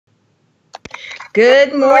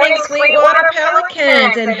Good morning, Sweetwater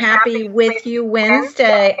Pelicans, and happy With You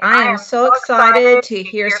Wednesday. I am so excited to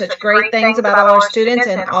hear such great things about all our students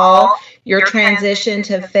and all your transition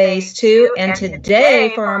to Phase 2. And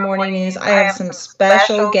today for our morning news, I have some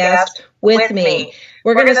special guests with me.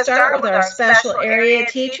 We're going to start with our special area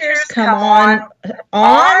teachers. Come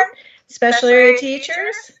on, special area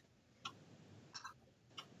teachers.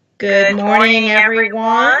 Good morning,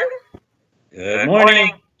 everyone. Good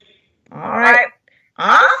morning. All right.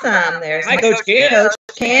 Awesome. There's Hi, Coach Kent. Coach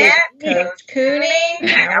Kent, Coach Cooney.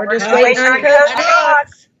 Now we're just waiting on Coach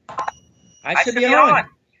Fox. I should be on.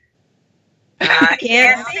 I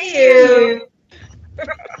can't see you.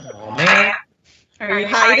 Oh man. Are you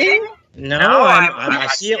hiding? No, I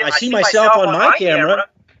see myself on my camera.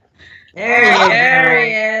 There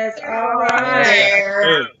he is. All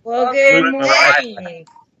right. Well, good morning.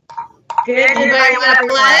 Good. Anybody want to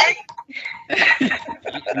play?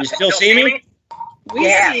 You still see me? We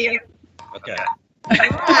see you. Okay. All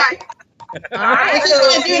right. I'm just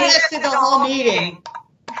going to do this to the whole meeting.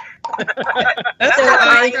 So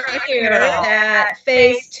I hear that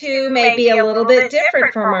Phase 2 may be a little bit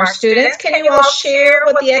different from our students. Can you all share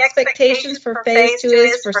what the expectations for Phase 2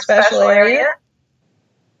 is for special area?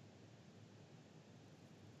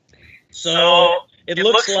 So it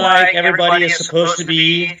looks like everybody is supposed to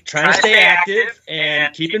be trying to stay active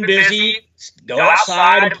and keeping busy, go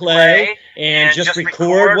outside and play, and just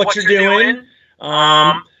record what you're doing,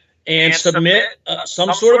 and submit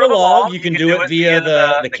some sort of a log. You can do it via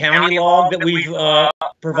the county log that we've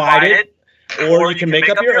provided, or you can make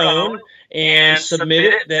up your own and submit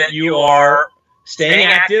it that you are staying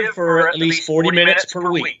active for at least 40 minutes per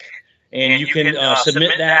week. And you can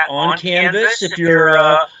submit that on Canvas if you're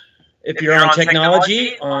on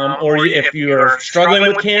technology, or if you're struggling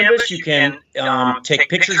with Canvas, you can take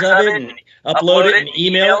pictures of it and upload it and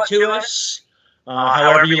email it to us.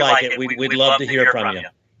 However you like it, we'd love to hear from you.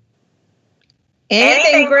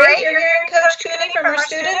 Anything great you're hearing, Coach Cooney, from our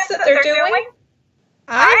students that they're doing?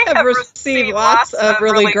 I have received lots of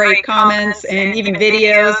really great comments and even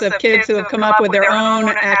videos of kids who have come up with their own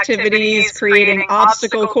activities, creating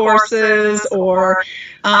obstacle courses or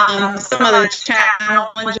some of the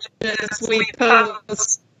challenges we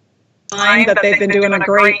post online that they've been doing a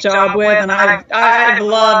great job with. And I've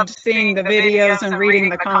loved seeing the videos and reading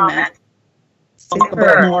the comments. A little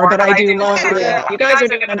bit more, but I do love it. You guys are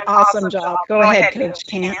doing an awesome job. Go ahead, Coach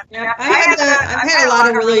Kent. I've had a lot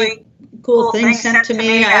of really cool things sent to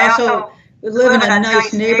me. I also live in a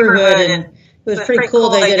nice neighborhood, and it was pretty cool.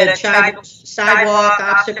 They did a sidewalk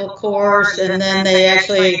obstacle course, and then they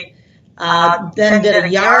actually then did a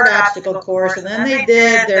yard obstacle course, and then they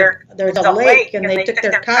did there's a lake, and they took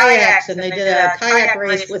their kayaks and they did a kayak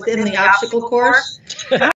race within the obstacle course.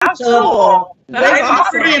 So they're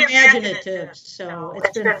pretty imaginative, so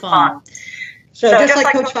it's been fun. So just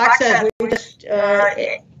like Coach Fox says, we just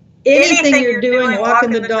anything you're doing,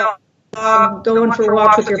 walking the dog, going for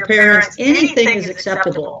walks with your parents, anything is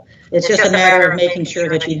acceptable. It's just a matter of making sure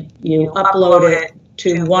that you upload it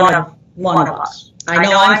to one of us. I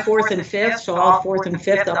know I'm 4th and 5th, so all 4th and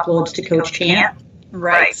 5th uploads to Coach Kent.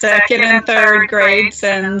 Right. 2nd and 3rd grade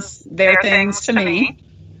sends their things to me.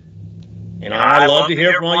 And I love to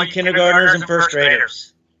hear from all you kindergartners and 1st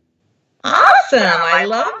graders. Awesome. I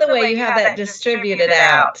love the way you have that distributed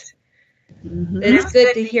out. It's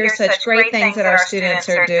good to hear such great things that our students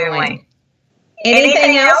are doing.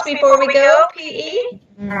 Anything else before we go, PE?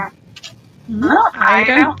 No, I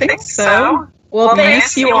don't think so. Well,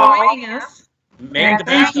 thanks you for all. joining us. And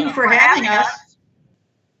thank you for having us.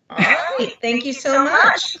 All right. Thank you so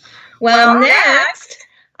much. Well, next,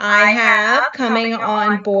 I have coming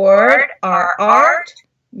on board our art,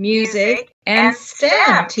 music, and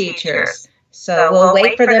STEM teachers. So we'll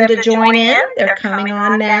wait for them to join in. They're coming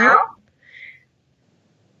on now.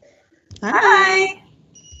 Hi.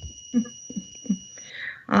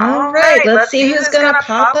 All right, let's see who's going to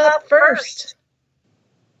pop up first.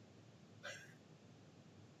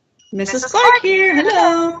 Mrs. Clark here.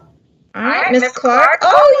 Hello. All right, Miss Clark.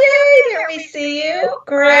 Oh, yay, there we see you.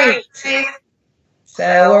 Great.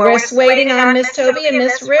 So we're just waiting on Miss Toby and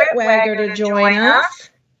Miss Rittwager to join us.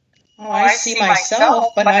 Oh, I see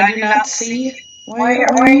myself, but I do not see. Why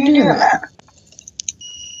are you doing that?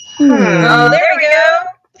 Oh, there we go.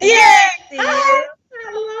 Yay!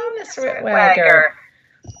 Hello, Miss Rittwager.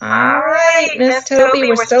 All right, Miss Toby,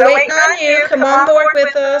 we're still waiting on you. Come on board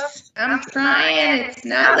with us. I'm trying. It's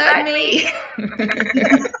not letting me.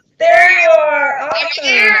 There you are. Awesome.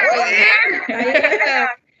 There. Now you got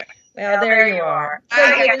back. Well, there you are.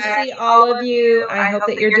 So good to see all of you. I hope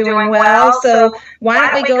that you're doing well. So why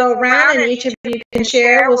don't we go around and each of you can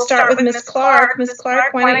share. We'll start with Ms. Clark. Ms.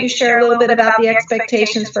 Clark, why don't you share a little bit about the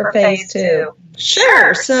expectations for phase 2?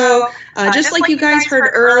 Sure. So just like you guys heard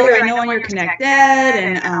earlier, I know on your Connect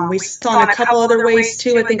Ed, and we saw in a couple other ways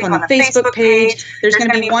too, I think on the Facebook page, there's going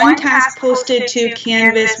to be one task posted to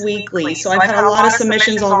Canvas weekly. So I've had a lot of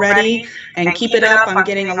submissions already, and keep it up. I'm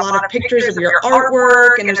getting a lot of pictures of your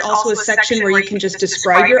artwork, and there's also a section where you can just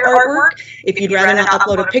describe your artwork if you'd rather not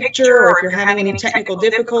upload a picture or if you're having any technical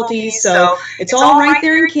difficulties. So it's all right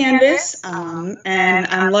there in Canvas, and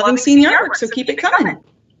I'm loving seeing the artwork, so keep it coming.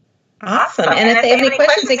 Awesome. And if they have any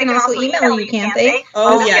questions, they can also email you, can't they?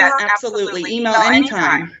 Oh, yes, absolutely. Email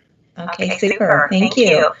anytime. Okay, super. Thank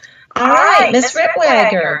you. All right, Ms.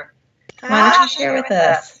 Ripwagger, why don't you share with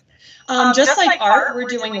us? Just like art, we're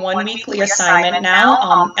doing one weekly assignment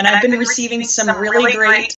now, and I've been receiving some really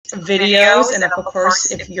great videos, and of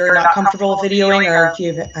course, if you're not comfortable videoing or if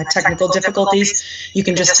you have technical difficulties, you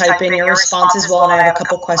can just type in your response as well, and I have a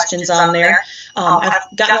couple questions on there.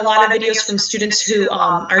 I've gotten a lot of videos from students who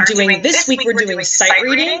are doing, this week we're doing sight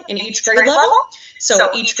reading in each grade level,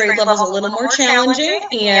 so each grade level is a little more challenging,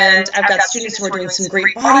 and I've got students who are doing some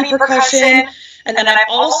great body percussion. And then I've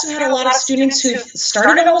also had a lot of students who've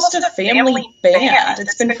started almost a family band.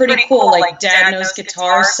 It's been pretty cool. Like dad knows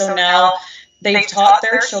guitar, so now they've taught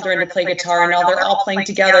their children to play guitar, and now they're all playing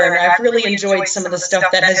together. And I've really enjoyed some of the stuff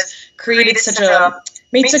that has created such a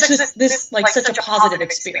positive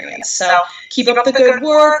experience. So keep up the good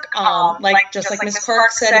work. Just like Ms.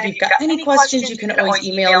 Clark said, if you've got any questions, you can always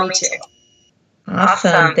email me too.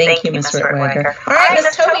 Awesome. Thank you, Ms. Ripwagger. All right,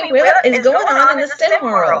 Ms. Toby, what is going on in the STEM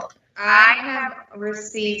world? I have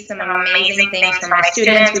received some amazing things from our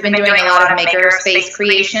students. We've been doing a lot of makerspace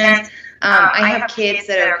creations. I have kids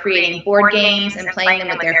that are creating board games and playing them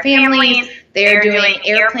with their families. They're doing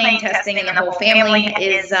airplane testing, and the whole family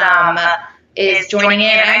is joining in.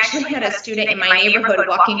 I actually had a student in my neighborhood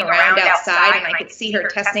walking around outside, and I could see her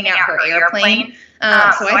testing out her airplane. So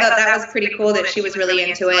I thought that was pretty cool that she was really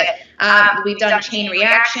into it. We've done chain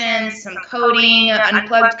reactions, some coding,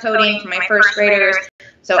 unplugged coding for my first graders.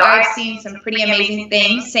 So I've seen some pretty amazing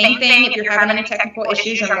things. Same thing, if you're having any technical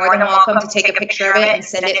issues, you're more than welcome to take a picture of it and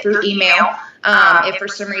send it through email if for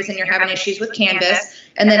some reason you're having issues with Canvas.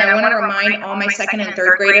 And then I want to remind all my second and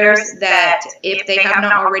third graders that if they have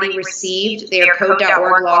not already received their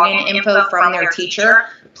code.org login info from their teacher,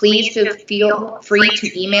 please feel free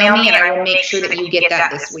to email me, and I will make sure that you get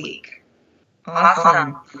that this week.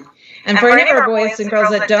 Awesome. And for any of our boys and girls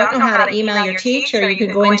that don't know how to email your teacher, you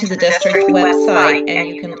can go into the district website and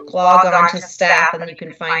you can log on to staff, and you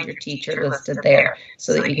can find your teacher listed there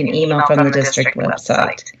so that you can email from the district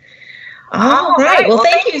website. All right. Well,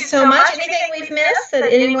 thank you so much. Anything we've missed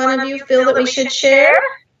that any one of you feel that we should share?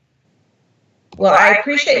 Well, I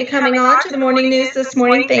appreciate you coming on to the morning news this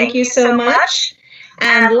morning. Thank you so much.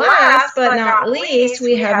 And last but not least,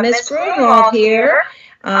 we have Miss Grunwald here.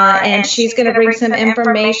 And she's going to bring some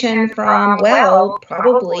information from, well,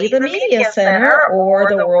 probably the Media Center or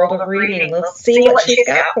the World of Reading. Let's see what she's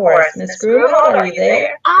got for us. Miss Grunwald, are you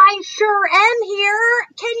there? I sure am here.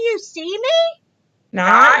 Can you see me?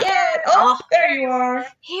 Not yet. Oh, there you are.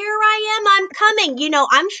 Here I am. I'm coming. You know,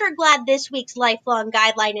 I'm sure glad this week's lifelong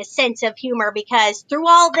guideline is sense of humor, because through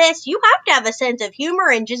all this, you have to have a sense of humor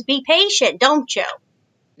and just be patient, don't you?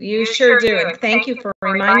 You sure do. And thank you for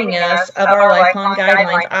reminding us of our lifelong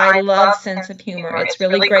guidelines. I love sense of humor. It's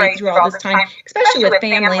really great through all this time, especially with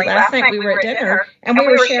family. Last night we were at dinner and we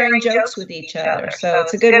were sharing jokes with each other. So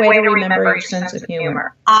it's a good way to remember your sense of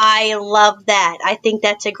humor. I love that. I think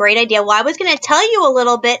that's a great idea. Well, I was going to tell you a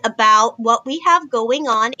little bit about what we have going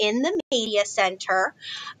on in the Media Center.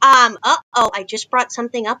 I just brought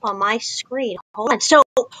something up on my screen. Hold on. So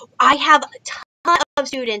I have a ton of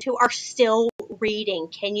students who are still reading.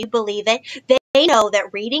 Can you believe it? They know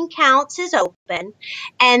that Reading Counts is open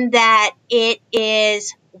and that it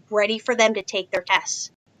is ready for them to take their tests.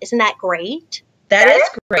 Isn't that great? That is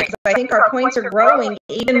great. I think our points are growing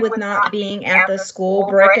even with not being at the school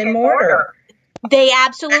brick and mortar. They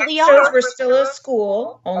absolutely are. Shows we're still a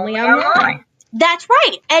school, only online. That's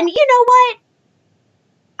right. And you know what?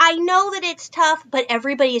 I know that it's tough, but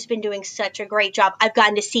everybody has been doing such a great job. I've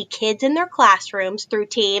gotten to see kids in their classrooms through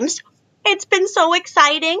Teams. It's been so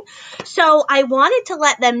exciting. So I wanted to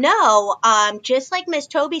let them know, just like Miss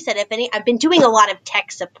Toby said, I've been doing a lot of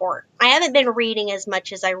tech support. I haven't been reading as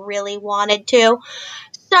much as I really wanted to.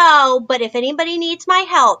 So, but if anybody needs my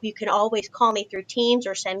help, you can always call me through Teams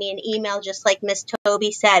or send me an email, just like Miss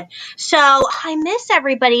Toby said. So I miss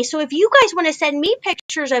everybody. So if you guys want to send me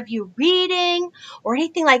pictures of you reading or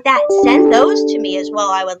anything like that, send those to me as well.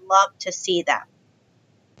 I would love to see them.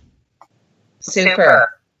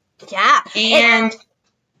 Super. Yeah. And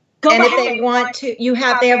if they want to,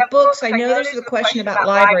 they have books. I know there's a question about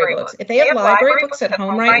library books. If they have library books at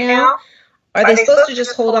home right now, are they supposed to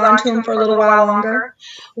just hold on to them for a little while longer?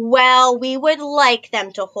 Well, we would like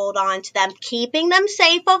them to hold on to them, keeping them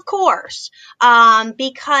safe, of course,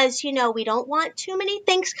 because, we don't want too many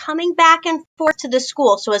things coming back and forth to the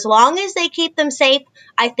school. So as long as they keep them safe,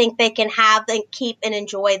 I think they can have them, keep and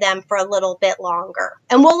enjoy them for a little bit longer.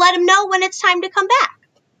 And we'll let them know when it's time to come back.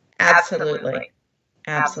 Absolutely.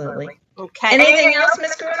 Absolutely. Okay. Anything else,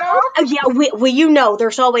 Ms. Grunwald? Oh, yeah,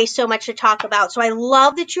 there's always so much to talk about. So I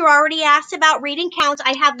love that you already asked about reading counts.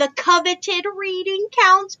 I have the coveted reading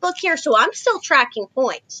counts book here, so I'm still tracking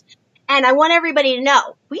points. And I want everybody to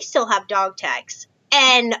know, we still have dog tags.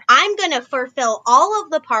 And I'm going to fulfill all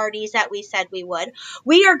of the parties that we said we would.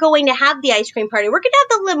 We are going to have the ice cream party. We're going to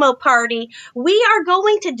have the limo party. We are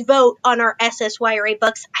going to vote on our SSYRA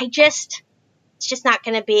books. It's just not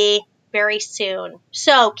going to be very soon.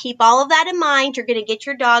 So keep all of that in mind. You're going to get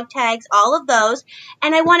your dog tags, all of those.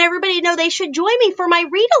 And I want everybody to know they should join me for my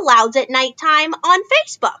read alouds at nighttime on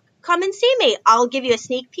Facebook. Come and see me. I'll give you a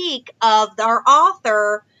sneak peek of our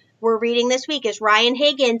author we're reading this week is Ryan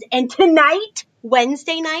Higgins. And tonight,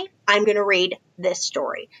 Wednesday night, I'm going to read this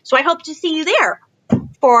story. So I hope to see you there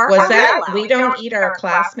for Was that We Don't Eat Our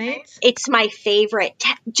Classmates? It's my favorite.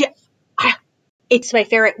 It's my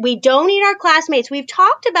favorite. We don't eat our classmates. We've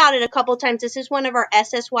talked about it a couple times. This is one of our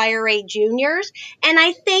SSYRA juniors. And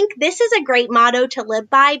I think this is a great motto to live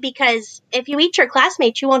by because if you eat your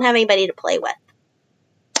classmates, you won't have anybody to play with.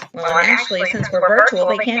 Well, actually, since we're virtual,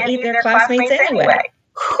 they can't eat their classmates anyway.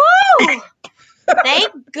 Whew!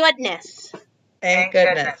 Thank goodness. Thank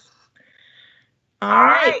goodness. All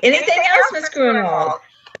right. Anything else, Ms. Grunwald?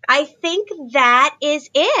 I think that is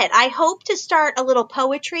it. I hope to start a little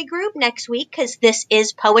poetry group next week because this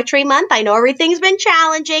is Poetry Month. I know everything's been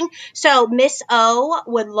challenging. So Miss O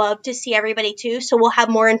would love to see everybody too. So we'll have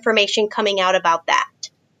more information coming out about that.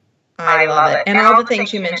 I love it. And all the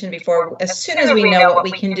things you mentioned before, as soon as we know what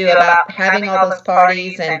we can do about having all those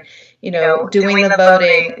parties and, doing the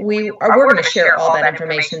voting, we're going to share all that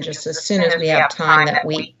information just as soon as we have time that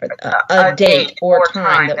a date or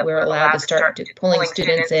time that we're allowed to start pulling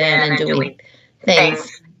students in and doing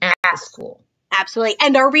things at the school. Absolutely.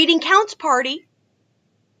 And our reading counts party.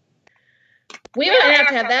 We might have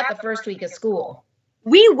to have that the first week of school.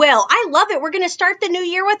 We will. I love it. We're going to start the new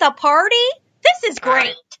year with a party. This is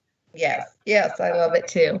great. Yes, I love it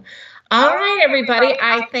too. All right, everybody.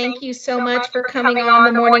 I thank you so much for coming on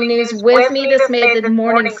the morning news with me. This made the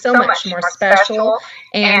morning so much more special.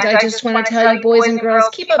 And I just want to tell you, boys and girls,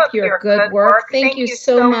 keep up your good work. Thank you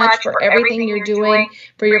so much for everything you're doing,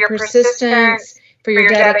 for your persistence, for your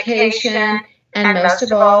dedication, and most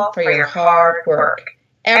of all, for your hard work.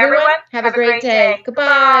 Everyone, have a great day.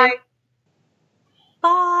 Goodbye.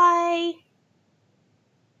 Bye.